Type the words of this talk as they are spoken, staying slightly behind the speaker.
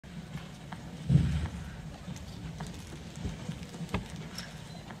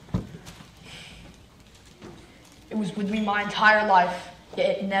It was with me my entire life,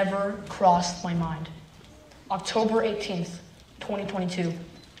 yet it never crossed my mind. October 18th, 2022.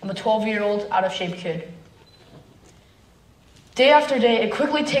 I'm a 12-year-old out-of-shape kid. Day after day, it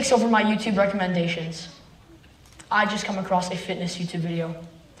quickly takes over my YouTube recommendations. I just come across a fitness YouTube video.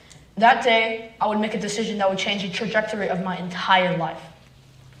 That day, I would make a decision that would change the trajectory of my entire life.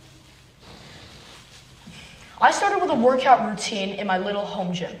 I started with a workout routine in my little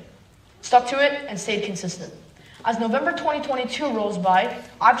home gym, stuck to it, and stayed consistent. As November 2022 rolls by,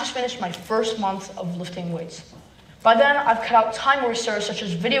 I've just finished my first month of lifting weights. By then, I've cut out time wasters such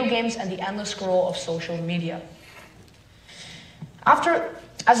as video games and the endless scroll of social media.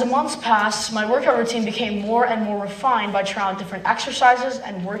 As the months passed, my workout routine became more and more refined by trying out different exercises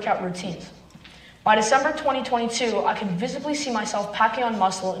and workout routines. By December 2022, I could visibly see myself packing on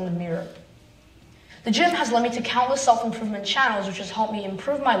muscle in the mirror. The gym has led me to countless self-improvement channels, which has helped me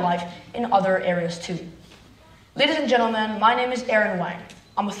improve my life in other areas too. Ladies and gentlemen, my name is Aaron Wang.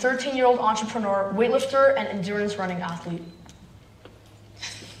 I'm a 13-year-old entrepreneur, weightlifter, and endurance running athlete.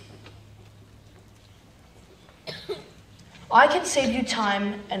 I can save you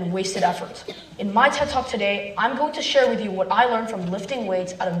time and wasted effort. In my TED Talk today, I'm going to share with you what I learned from lifting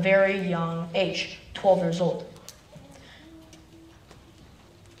weights at a very young age, 12 years old.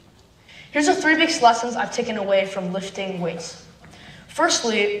 Here's the 3 biggest lessons I've taken away from lifting weights.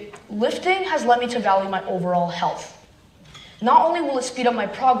 Firstly, lifting has led me to value my overall health. Not only will it speed up my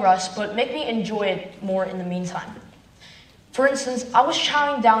progress, but make me enjoy it more in the meantime. For instance, I was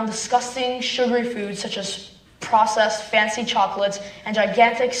chowing down disgusting, sugary foods such as processed fancy chocolates and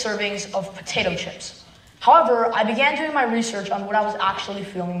gigantic servings of potato chips. However, I began doing my research on what I was actually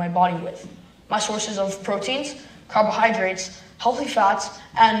fueling my body with. My sources of proteins, carbohydrates, healthy fats,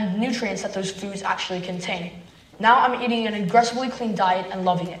 and nutrients that those foods actually contain. Now I'm eating an aggressively clean diet and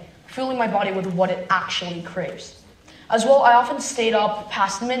loving it, fueling my body with what it actually craves. As well, I often stayed up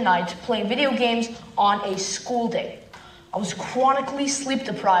past midnight playing video games on a school day. I was chronically sleep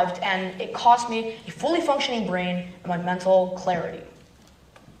deprived, and it cost me a fully functioning brain and my mental clarity.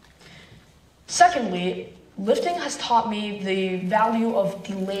 Secondly, lifting has taught me the value of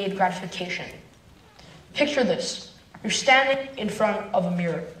delayed gratification. Picture this. You're standing in front of a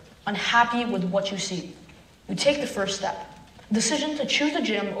mirror, unhappy with what you see. You take the first step, the decision to choose the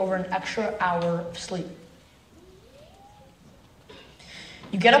gym over an extra hour of sleep.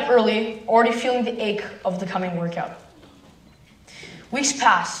 You get up early, already feeling the ache of the coming workout. Weeks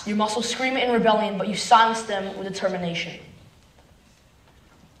pass, your muscles scream in rebellion, but you silence them with determination.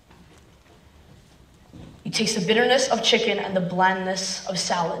 You taste the bitterness of chicken and the blandness of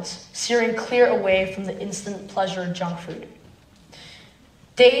salads, searing clear away from the instant pleasure junk food.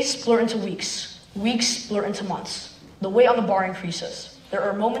 Days blur into weeks, weeks blur into months. The weight on the bar increases. There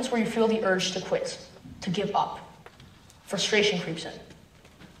are moments where you feel the urge to quit, to give up. Frustration creeps in.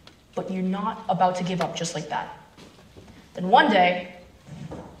 But you're not about to give up just like that. Then one day,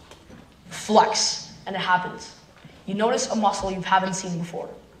 flex, and it happens. You notice a muscle you haven't seen before.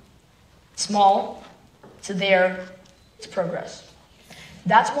 Small, it's there, it's progress.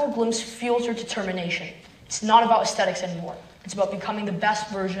 That small glimpse fuels your determination. It's not about aesthetics anymore. It's about becoming the best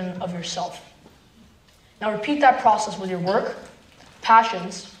version of yourself. Now repeat that process with your work,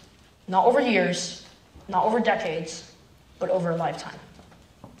 passions, not over years, not over decades, but over a lifetime.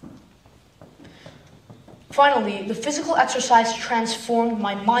 Finally, the physical exercise transformed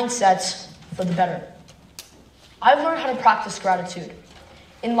my mindset for the better. I've learned how to practice gratitude.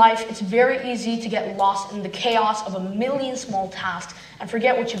 In life, it's very easy to get lost in the chaos of a million small tasks and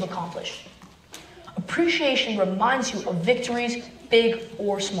forget what you've accomplished. Appreciation reminds you of victories, big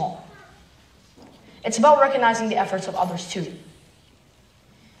or small. It's about recognizing the efforts of others too.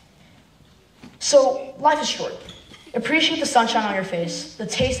 So, life is short. Appreciate the sunshine on your face, the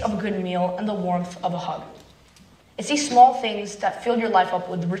taste of a good meal, and the warmth of a hug. It's these small things that fill your life up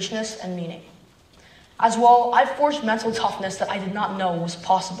with richness and meaning. As well, I've forged mental toughness that I did not know was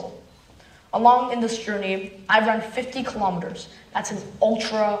possible. Along in this journey, I've run 50 kilometers. That's an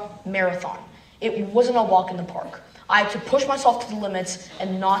ultra marathon. It wasn't a walk in the park. I had to push myself to the limits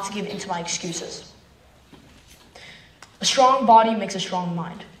and not to give in to my excuses. A strong body makes a strong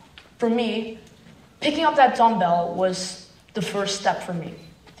mind. For me, picking up that dumbbell was the first step for me.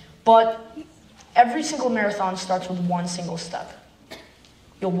 But every single marathon starts with one single step.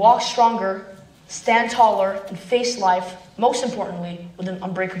 You'll walk stronger, stand taller, and face life, most importantly, with an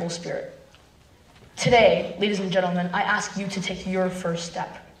unbreakable spirit. Today, ladies and gentlemen, I ask you to take your first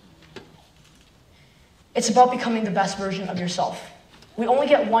step. It's about becoming the best version of yourself. We only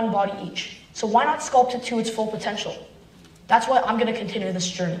get one body each, so why not sculpt it to its full potential? That's why I'm going to continue this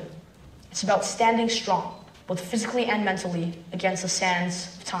journey. It's about standing strong, both physically and mentally, against the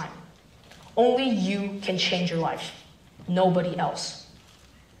sands of time. Only you can change your life. Nobody else.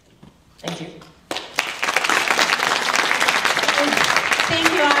 Thank you. Thank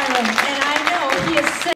you, Aaron.